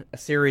reason. A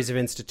series of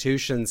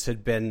institutions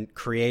had been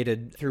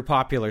created through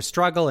popular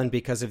struggle and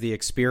because of the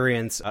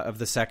experience of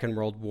the Second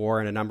World War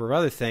and a number of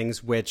other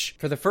things, which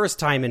for the first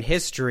time in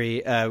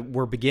history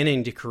were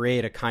beginning to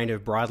create a kind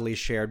of broadly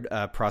shared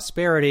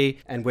prosperity,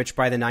 and which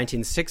by the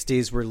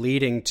 1960s were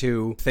leading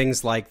to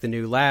things like the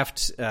New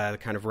Left, the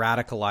kind of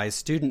radicalized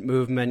student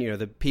movement,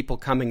 the people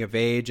coming of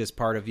age as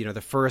part of,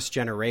 the first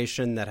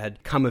generation that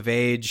had come of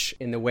age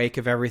in the wake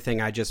of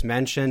everything I just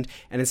mentioned.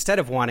 And instead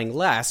of wanting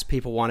less,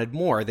 people wanted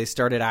more. They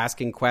started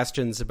asking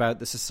questions about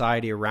the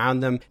society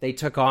around them. They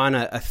took on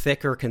a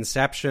thicker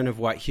conception of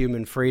what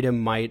human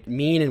freedom might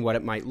mean and what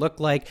it might look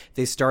like.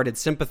 They started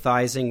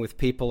sympathizing with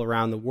people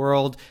around the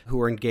world who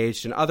were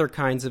engaged in other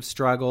kinds of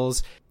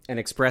struggles and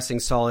expressing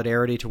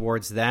solidarity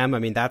towards them.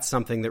 That's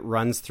something that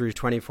runs through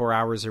 24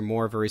 Hours or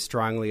More very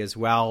strongly as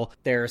well.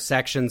 There are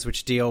sections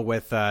which deal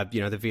with,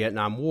 the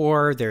Vietnam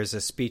War. There's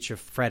a speech of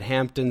Fred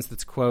Hampton's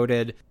that's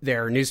quoted.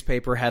 There are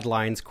newspaper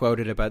headlines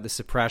quoted about the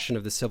suppression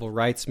of the civil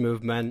rights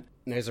movement.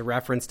 There's a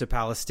reference to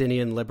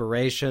Palestinian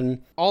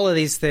liberation. All of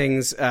these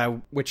things,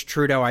 which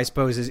Trudeau, I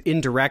suppose, is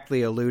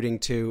indirectly alluding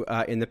to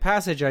in the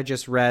passage I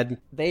just read,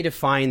 they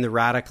define the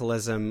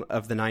radicalism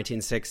of the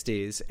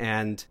 1960s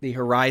and the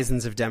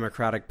horizons of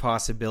democratic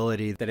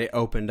possibility that it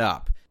opened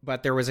up.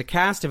 But there was a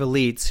cast of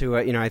elites who,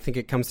 I think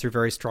it comes through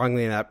very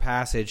strongly in that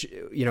passage.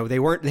 They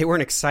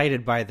weren't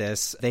excited by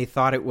this. They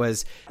thought it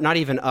was not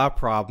even a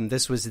problem.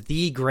 This was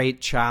the great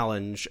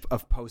challenge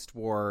of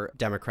post-war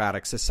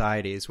democratic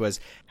societies, was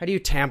how do you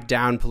tamp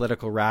down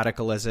political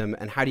radicalism,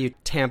 and how do you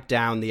tamp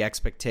down the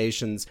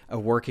expectations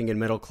of working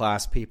and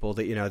middle-class people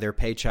that, their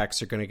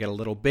paychecks are going to get a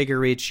little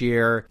bigger each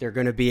year. They're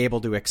going to be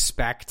able to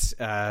expect,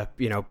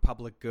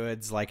 public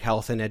goods like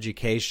health and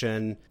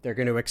education. They're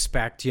going to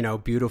expect,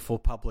 beautiful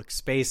public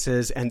space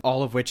cases, and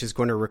all of which is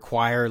going to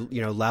require,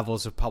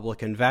 levels of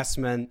public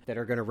investment that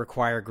are going to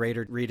require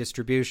greater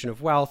redistribution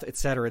of wealth, et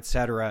cetera, et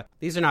cetera.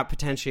 These are not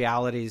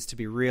potentialities to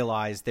be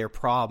realized. They're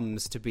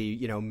problems to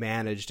be,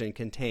 managed and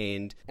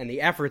contained. And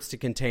the efforts to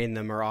contain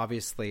them are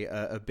obviously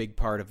a big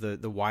part of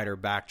the wider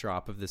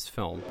backdrop of this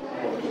film.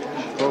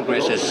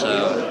 Progress is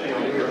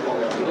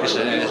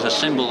a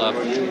symbol of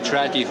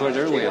tragedy for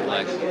their way of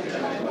life.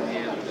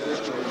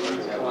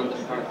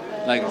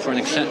 Like for an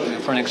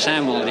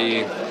example,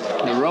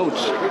 the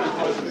roads,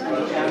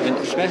 and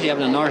especially up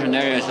in the northern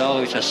area, is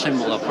always a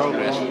symbol of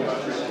progress.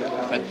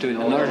 But to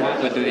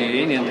the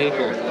Indian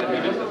people,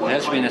 it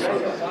has been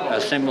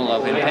a symbol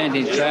of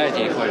impending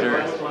tragedy for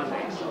their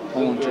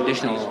own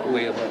traditional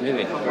way of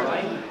living.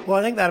 Well,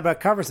 I think that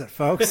about covers it,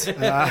 folks.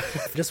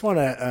 Just want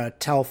to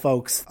tell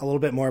folks a little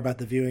bit more about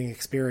the viewing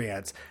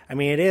experience. I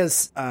mean, it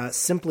is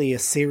simply a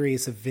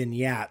series of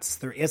vignettes.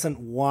 There isn't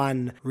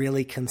one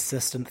really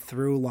consistent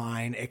through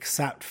line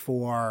except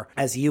for,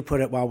 as you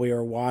put it while we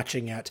were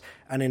watching it,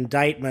 an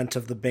indictment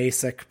of the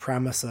basic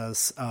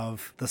premises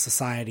of the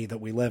society that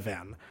we live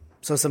in.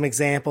 So some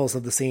examples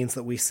of the scenes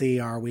that we see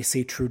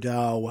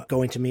Trudeau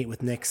going to meet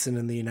with Nixon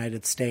in the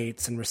United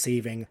States and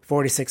receiving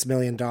 $46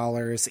 million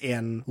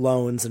in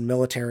loans and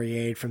military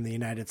aid from the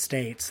United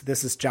States.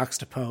 This is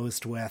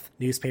juxtaposed with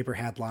newspaper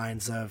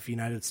headlines of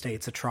United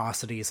States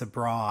atrocities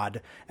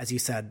abroad. As you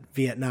said,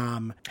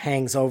 Vietnam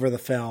hangs over the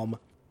film.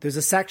 There's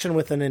a section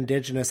with an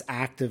indigenous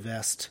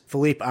activist,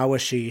 Philippe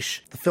Awashish.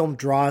 The film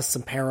draws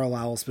some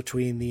parallels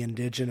between the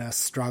indigenous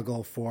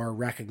struggle for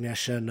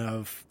recognition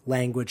of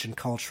language and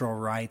cultural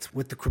rights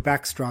with the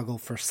Quebec struggle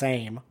for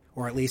same,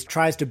 or at least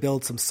tries to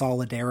build some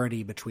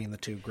solidarity between the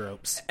two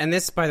groups. And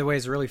this, by the way,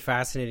 is a really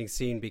fascinating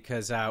scene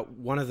because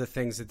one of the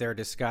things that they're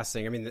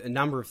discussing, I mean, a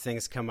number of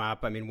things come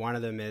up. I mean, one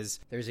of them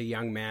is there's a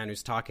young man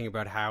who's talking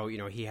about how,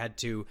 he had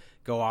to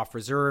go off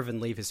reserve and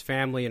leave his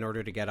family in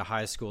order to get a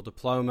high school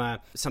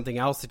diploma. Something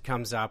else that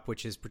comes up,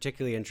 which is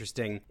particularly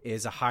interesting,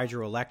 is a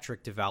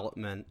hydroelectric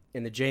development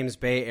in the James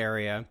Bay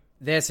area.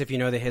 This, if you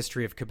know the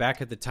history of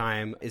Quebec at the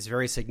time, is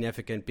very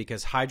significant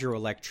because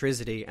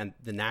hydroelectricity and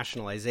the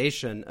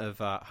nationalization of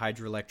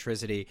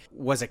hydroelectricity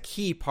was a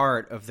key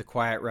part of the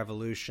Quiet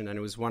Revolution, and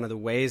it was one of the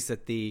ways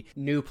that the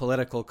new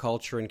political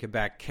culture in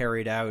Quebec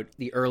carried out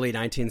the early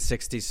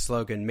 1960s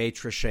slogan,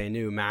 Maîtres chez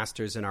nous,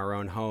 masters in our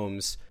own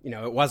homes.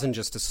 It wasn't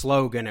just a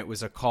slogan, it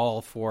was a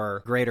call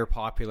for greater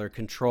popular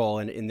control,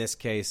 and in this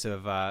case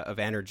of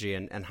energy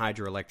and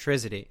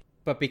hydroelectricity.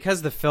 But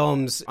because the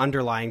film's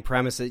underlying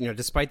premise,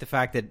 despite the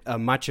fact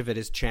that much of it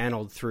is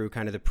channeled through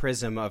kind of the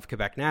prism of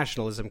Quebec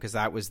nationalism, because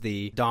that was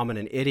the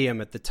dominant idiom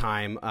at the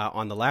time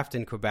on the left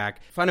in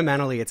Quebec,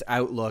 fundamentally its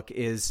outlook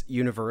is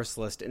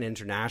universalist and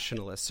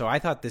internationalist. So I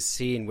thought this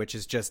scene, which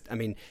is just,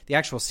 the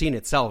actual scene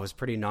itself is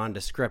pretty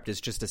nondescript. It's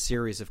just a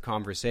series of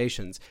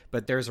conversations.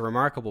 But there's a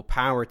remarkable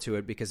power to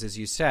it because, as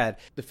you said,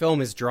 the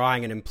film is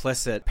drawing an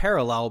implicit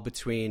parallel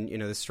between,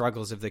 the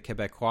struggles of the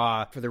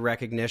Quebecois for the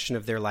recognition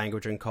of their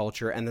language and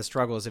culture and the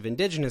struggles of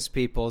indigenous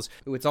peoples,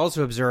 who it's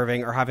also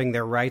observing are having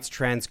their rights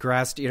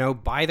transgressed,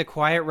 by the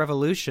Quiet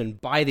Revolution,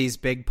 by these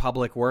big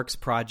public works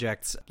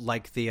projects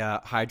like the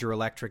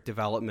hydroelectric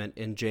development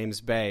in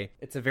James Bay.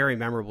 It's a very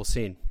memorable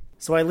scene.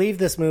 So I leave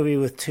this movie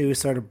with two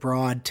sort of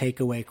broad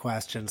takeaway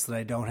questions that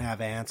I don't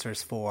have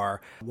answers for.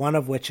 One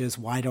of which is,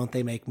 why don't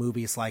they make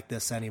movies like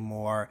this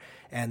anymore?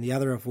 And the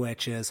other of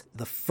which is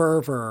the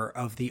fervor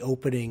of the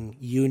opening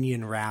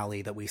Union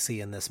rally that we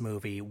see in this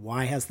movie.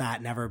 Why has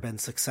that never been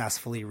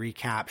successfully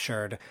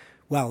recaptured?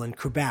 Well, in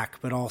Quebec,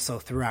 but also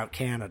throughout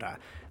Canada.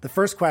 The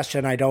first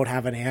question I don't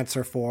have an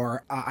answer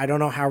for. I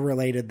don't know how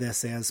related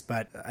this is,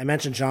 but I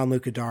mentioned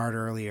Jean-Luc Godard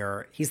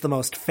earlier. He's the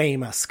most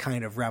famous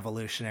kind of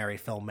revolutionary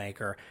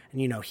filmmaker.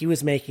 And, he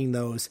was making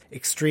those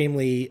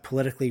extremely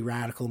politically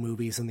radical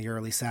movies in the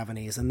early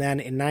 70s. And then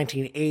in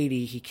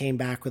 1980, he came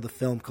back with a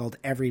film called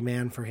Every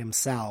Man for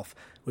Himself,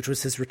 which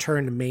was his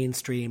return to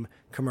mainstream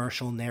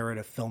commercial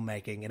narrative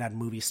filmmaking. It had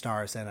movie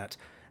stars in it.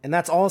 And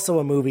that's also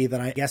a movie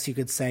that I guess you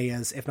could say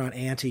is, if not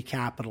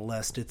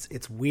anti-capitalist,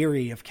 it's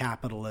weary of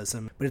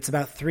capitalism. But it's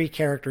about three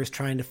characters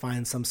trying to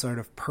find some sort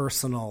of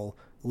personal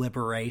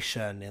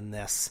liberation in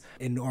this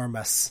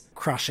enormous,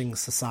 crushing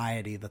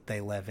society that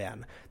they live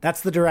in.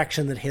 That's the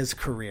direction that his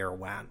career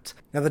went.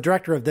 Now, the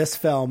director of this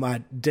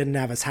film didn't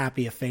have as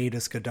happy a fate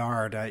as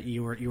Godard.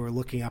 You were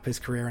looking up his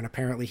career, and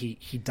apparently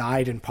he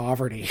died in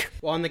poverty.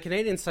 Well, on the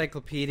Canadian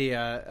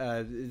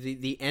Encyclopedia,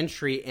 the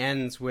entry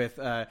ends with,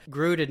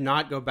 Grew did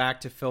not go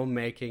back to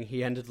filmmaking.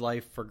 He ended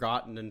life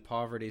forgotten and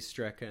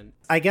poverty-stricken.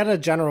 I get a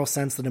general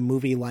sense that a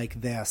movie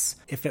like this,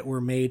 if it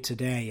were made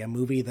today, a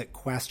movie that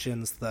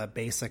questions the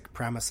basic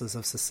premises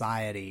of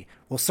society,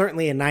 well,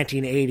 certainly in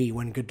 1980,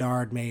 when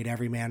Godard made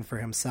Every Man for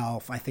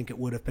Himself, I think it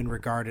would have been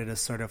regarded as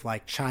sort of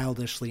like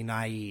childishly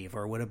naive,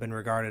 or would have been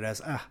regarded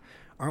as,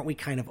 aren't we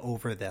kind of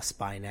over this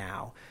by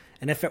now?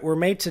 And if it were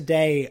made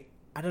today,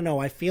 I don't know,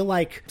 I feel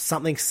like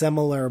something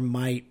similar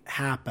might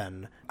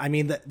happen. I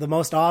mean, the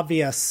most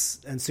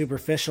obvious and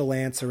superficial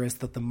answer is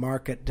that the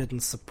market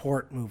didn't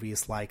support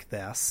movies like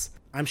this.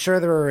 I'm sure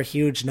there are a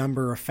huge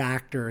number of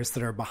factors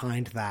that are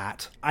behind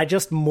that. I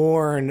just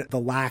mourn the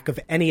lack of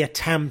any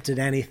attempt at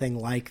anything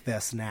like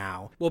this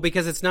now. Well,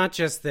 because it's not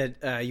just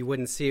that you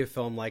wouldn't see a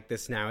film like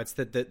this now. It's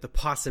that the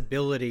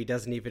possibility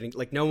doesn't even...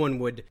 Like, no one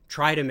would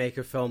try to make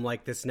a film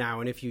like this now,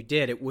 and if you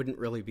did, it wouldn't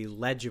really be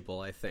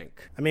legible, I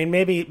think. I mean,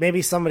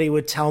 maybe somebody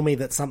would tell me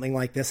that something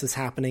like this is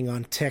happening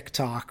on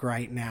TikTok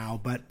right now,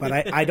 but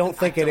I don't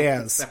think it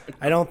is.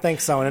 I don't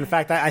think so. And in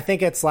fact, I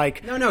think it's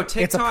like... No,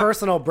 TikTok... It's a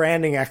personal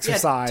branding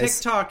exercise. Yeah,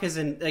 TikTok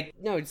isn't... Like,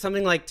 no,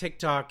 something like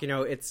TikTok,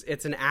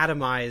 it's an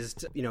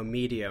atomized,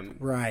 medium.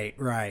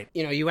 Right.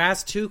 You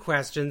asked two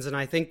questions, and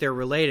I think they're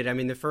related. I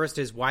mean, the first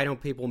is, why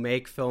don't people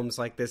make films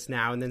like this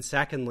now? And then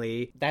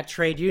secondly, that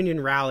trade union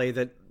rally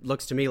that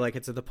looks to me like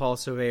it's at the Paul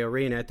Sauvé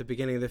Arena at the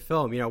beginning of the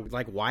film,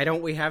 why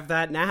don't we have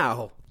that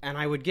now? And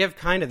I would give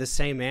kind of the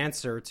same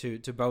answer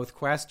to both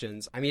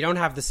questions. I mean, you don't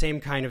have the same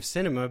kind of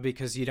cinema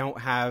because you don't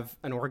have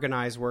an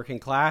organized working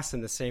class in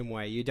the same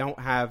way. You don't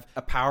have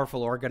a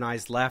powerful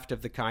organized left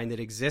of the kind that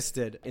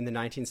existed in the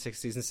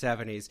 1960s and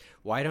 70s.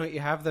 Why don't you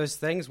have those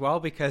things? Well,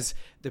 because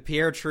the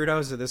Pierre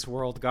Trudeaus of this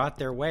world got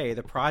their way.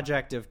 The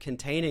project of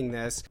containing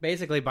this,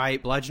 basically by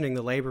bludgeoning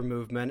the labor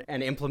movement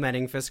and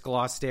implementing fiscal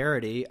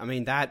austerity, I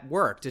mean, that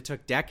worked. It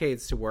took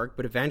decades to work,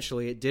 but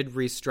eventually it did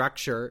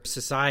restructure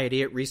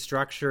society. It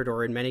restructured,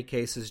 or in many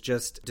cases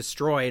just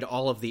destroyed,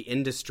 all of the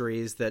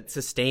industries that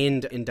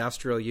sustained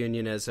industrial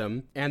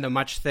unionism and the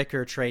much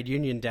thicker trade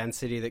union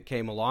density that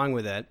came along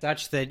with it,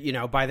 such that,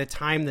 by the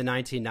time by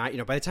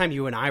the time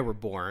you and I were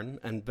born,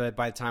 and by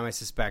the time I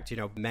suspect,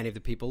 many of the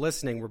people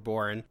listening were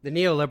born, the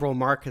neoliberal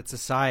market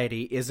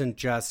society isn't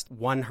just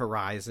one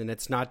horizon.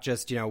 It's not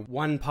just,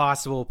 one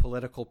possible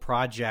political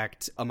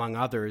project among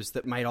others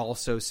that might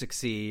also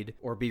succeed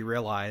or be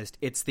realized.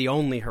 It's the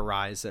only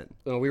horizon.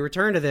 So we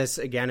return to this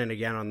again and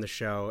again on the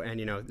show,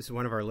 and, this is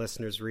one of our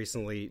listeners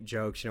recently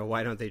joked,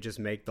 why don't they just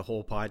make the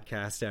whole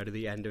podcast out of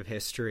the end of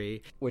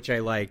history, which I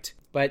liked.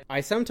 But I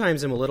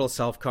sometimes am a little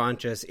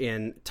self-conscious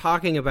in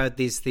talking about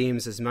these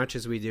themes as much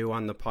as we do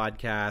on the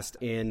podcast,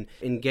 in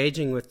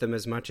engaging with them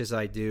as much as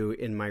I do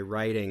in my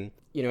writing.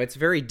 It's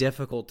very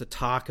difficult to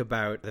talk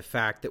about the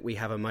fact that we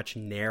have a much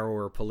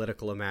narrower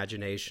political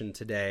imagination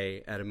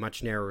today and a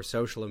much narrower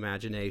social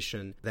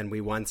imagination than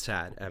we once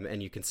had.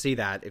 And you can see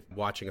that if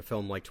watching a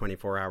film like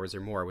 24 Hours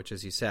or More, which,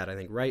 as you said, I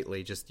think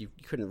rightly, just you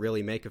couldn't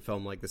really make a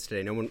film like this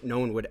today. No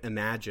one would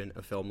imagine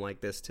a film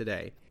like this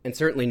today. And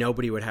certainly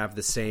nobody would have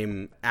the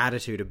same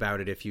attitude about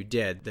it if you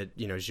did, that,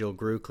 Gilles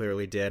Groux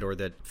clearly did, or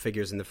that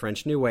figures in the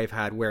French New Wave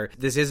had, where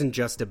this isn't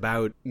just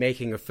about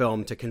making a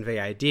film to convey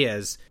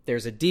ideas.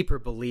 There's a deeper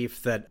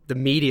belief that the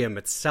medium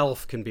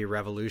itself can be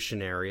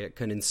revolutionary. It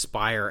can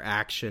inspire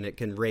action. It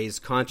can raise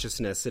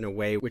consciousness in a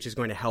way which is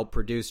going to help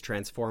produce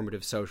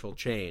transformative social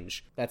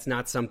change. That's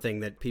not something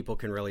that people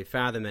can really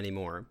fathom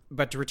anymore.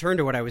 But to return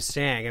to what I was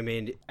saying, I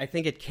mean, I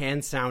think it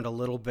can sound a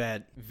little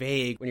bit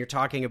vague when you're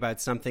talking about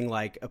something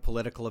like a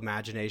political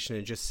imagination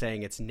and just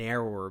saying it's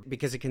narrower,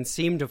 because it can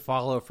seem to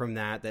follow from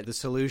that the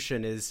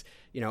solution is,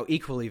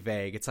 equally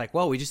vague. It's like,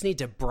 well, we just need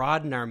to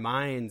broaden our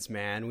minds,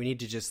 man. We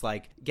need to just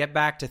get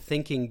back to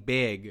thinking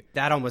big.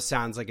 That almost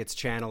sounds like it's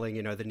channeling,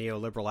 the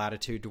neoliberal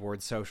attitude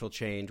towards social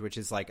change, which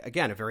is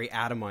again, a very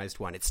atomized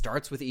one. It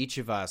starts with each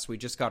of us. We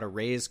just got to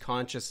raise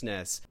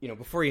consciousness.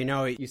 Before you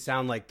know it, you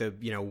sound like the,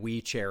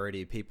 We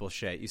Charity people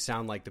shit. You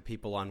sound like the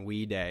people on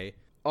We Day.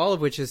 All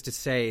of which is to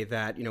say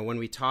that, when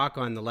we talk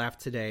on the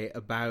left today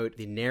about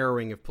the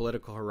narrowing of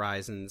political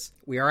horizons,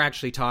 we are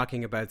actually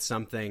talking about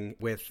something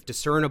with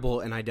discernible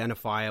and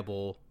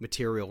identifiable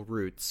material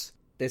roots.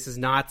 This is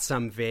not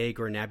some vague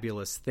or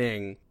nebulous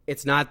thing.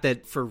 It's not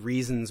that for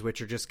reasons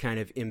which are just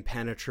kind of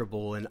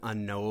impenetrable and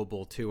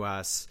unknowable to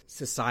us,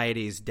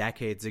 societies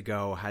decades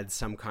ago had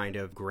some kind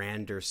of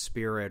grander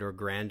spirit or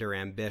grander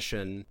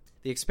ambition.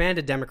 The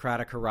expanded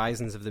democratic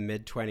horizons of the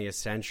mid-20th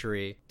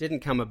century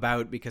didn't come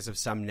about because of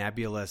some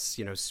nebulous,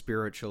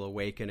 spiritual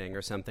awakening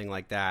or something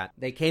like that.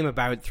 They came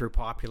about through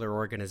popular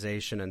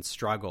organization and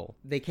struggle.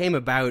 They came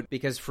about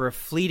because for a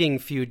fleeting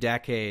few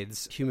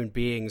decades, human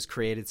beings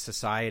created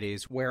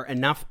societies where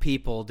enough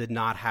people did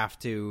not have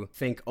to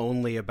think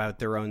only about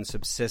their own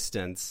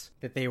subsistence,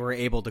 that they were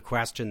able to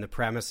question the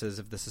premises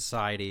of the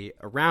society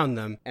around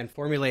them and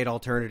formulate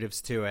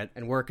alternatives to it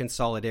and work in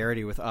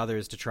solidarity with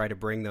others to try to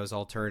bring those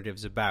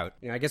alternatives about.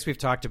 I guess we've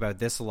talked about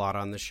this a lot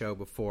on the show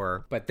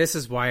before, but this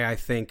is why I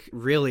think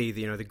really,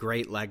 the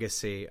great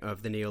legacy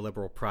of the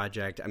neoliberal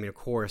project, I mean, of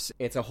course,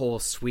 it's a whole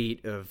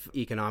suite of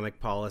economic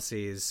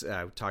policies.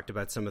 We talked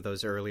about some of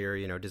those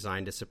earlier,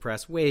 designed to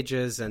suppress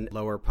wages and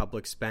lower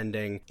public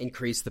spending,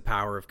 increase the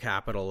power of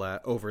capital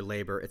over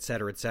labor, et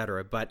cetera, et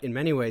cetera. But in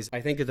many ways, I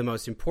think that the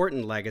most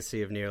important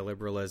legacy of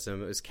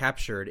neoliberalism is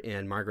captured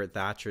in Margaret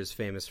Thatcher's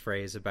famous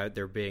phrase about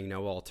there being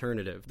no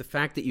alternative. The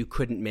fact that you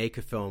couldn't make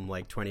a film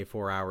like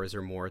 24 Hours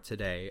or More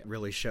today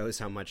really shows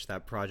how much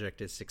that project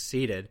has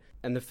succeeded.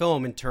 And the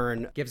film, in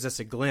turn, gives us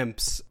a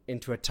glimpse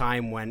into a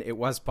time when it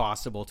was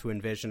possible to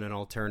envision an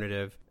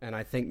alternative, and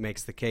I think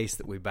makes the case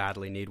that we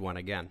badly need one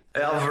again.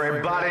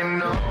 Everybody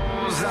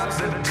knows that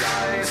the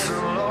dice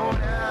are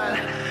loaded.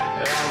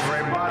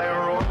 Everybody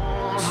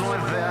rolls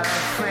with their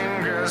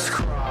fingers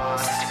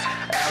crossed.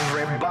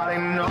 Everybody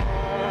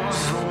knows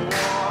the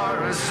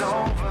war is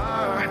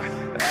over.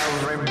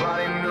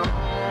 Everybody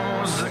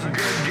knows the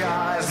good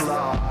guys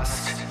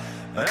lost.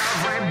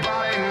 Everybody